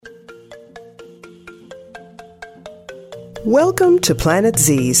Welcome to Planet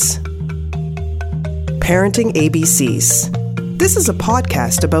Z's Parenting ABCs. This is a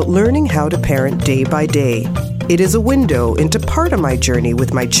podcast about learning how to parent day by day. It is a window into part of my journey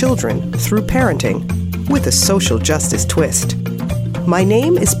with my children through parenting, with a social justice twist. My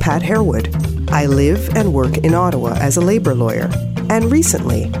name is Pat Harewood. I live and work in Ottawa as a labor lawyer, and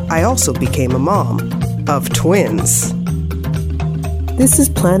recently I also became a mom of twins. This is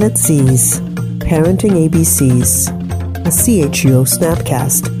Planet Z's Parenting ABCs, a CHUO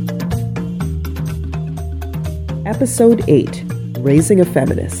Snapcast. Episode 8, Raising a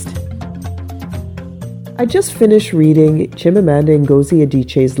Feminist. I just finished reading Chimamanda Ngozi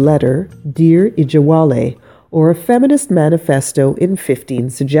Adichie's letter, Dear Ijawale, or a Feminist Manifesto in 15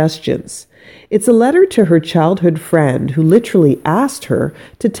 Suggestions. It's a letter to her childhood friend who literally asked her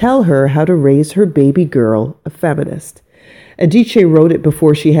to tell her how to raise her baby girl a feminist. Adichie wrote it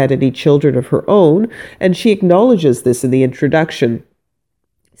before she had any children of her own, and she acknowledges this in the introduction.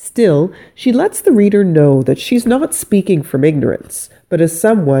 Still, she lets the reader know that she's not speaking from ignorance, but as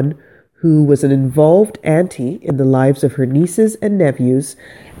someone who was an involved auntie in the lives of her nieces and nephews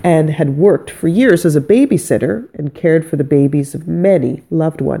and had worked for years as a babysitter and cared for the babies of many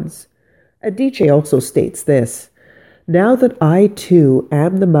loved ones. Adichie also states this: "Now that I too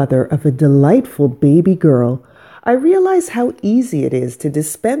am the mother of a delightful baby girl, I realize how easy it is to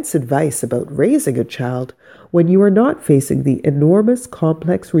dispense advice about raising a child when you are not facing the enormous,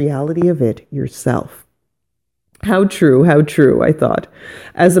 complex reality of it yourself." How true, I thought.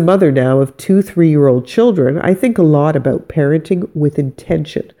 As a mother now of 2 3-year-old children, I think a lot about parenting with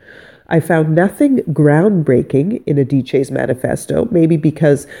intention. I found nothing groundbreaking in Adichie's manifesto, maybe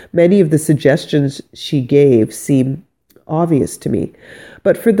because many of the suggestions she gave seem obvious to me.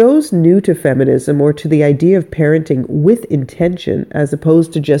 But for those new to feminism or to the idea of parenting with intention, as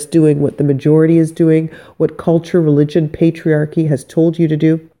opposed to just doing what the majority is doing, what culture, religion, patriarchy has told you to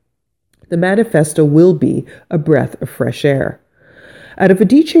do, the manifesto will be a breath of fresh air. Out of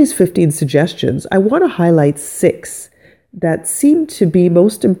Adichie's 15 suggestions, I want to highlight 6 that seem to be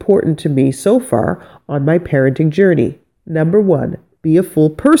most important to me so far on my parenting journey. Number 1. Be a full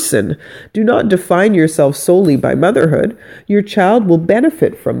person. Do not define yourself solely by motherhood. Your child will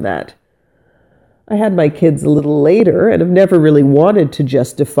benefit from that. I had my kids a little later and have never really wanted to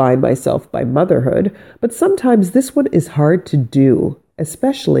just define myself by motherhood, but sometimes this one is hard to do,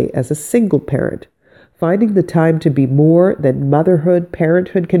 especially as a single parent. Finding the time to be more than motherhood,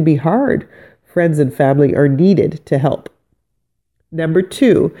 parenthood can be hard. Friends and family are needed to help. Number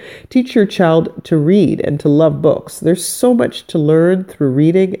 2, teach your child to read and to love books. There's so much to learn through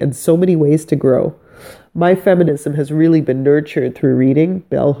reading and so many ways to grow. My feminism has really been nurtured through reading.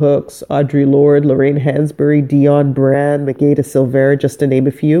 Bell Hooks, Audre Lorde, Lorraine Hansberry, Dionne Brand, Mageda Silvera, just to name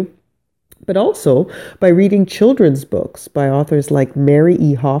a few. But also by reading children's books by authors like Mary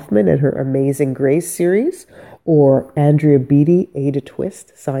E. Hoffman and her Amazing Grace series, or Andrea Beatty, Ada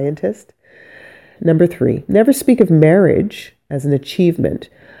Twist, scientist. Number 3, never speak of marriage as an achievement.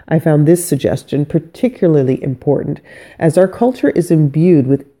 I found this suggestion particularly important as our culture is imbued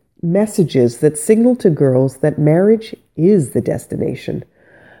with messages that signal to girls that marriage is the destination.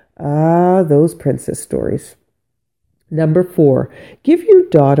 Ah, those princess stories. Number 4, give your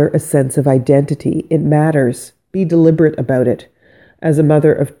daughter a sense of identity. It matters. Be deliberate about it. As a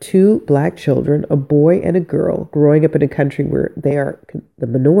mother of 2 Black children, a boy and a girl, growing up in a country where they are the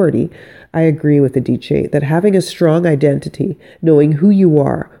minority, I agree with Adichie that having a strong identity, knowing who you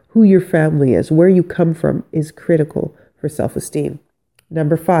are, who your family is, where you come from, is critical for self-esteem.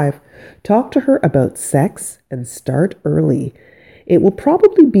 Number 5, talk to her about sex and start early. It will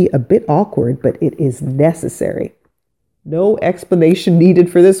probably be a bit awkward, but it is necessary. No explanation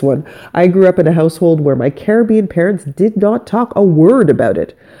needed for this one. I grew up in a household where my Caribbean parents did not talk a word about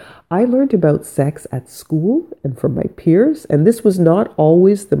it. I learned about sex at school and from my peers, and this was not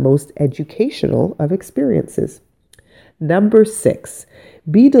always the most educational of experiences. Number 6,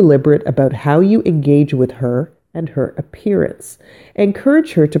 be deliberate about how you engage with her and her appearance.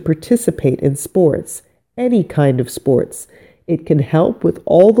 Encourage her to participate in sports, any kind of sports. It can help with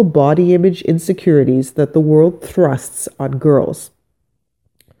all the body image insecurities that the world thrusts on girls.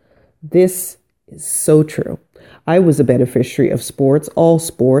 This is so true. I was a beneficiary of sports, all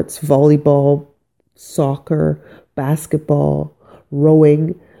sports, volleyball, soccer, basketball,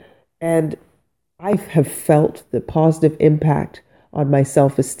 rowing, and I have felt the positive impact on my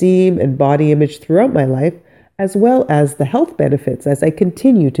self-esteem and body image throughout my life, as well as the health benefits as I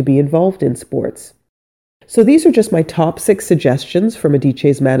continue to be involved in sports. So these are just my top 6 suggestions from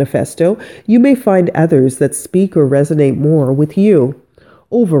Adichie's manifesto. You may find others that speak or resonate more with you.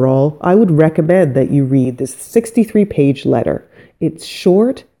 Overall, I would recommend that you read this 63-page letter. It's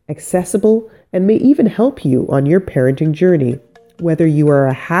short, accessible, and may even help you on your parenting journey, whether you are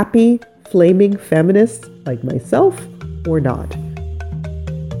a happy, flaming feminist like myself or not.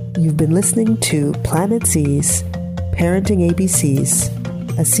 You've been listening to Planet Z's Parenting ABCs,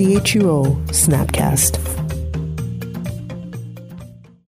 a CHUO Snapcast.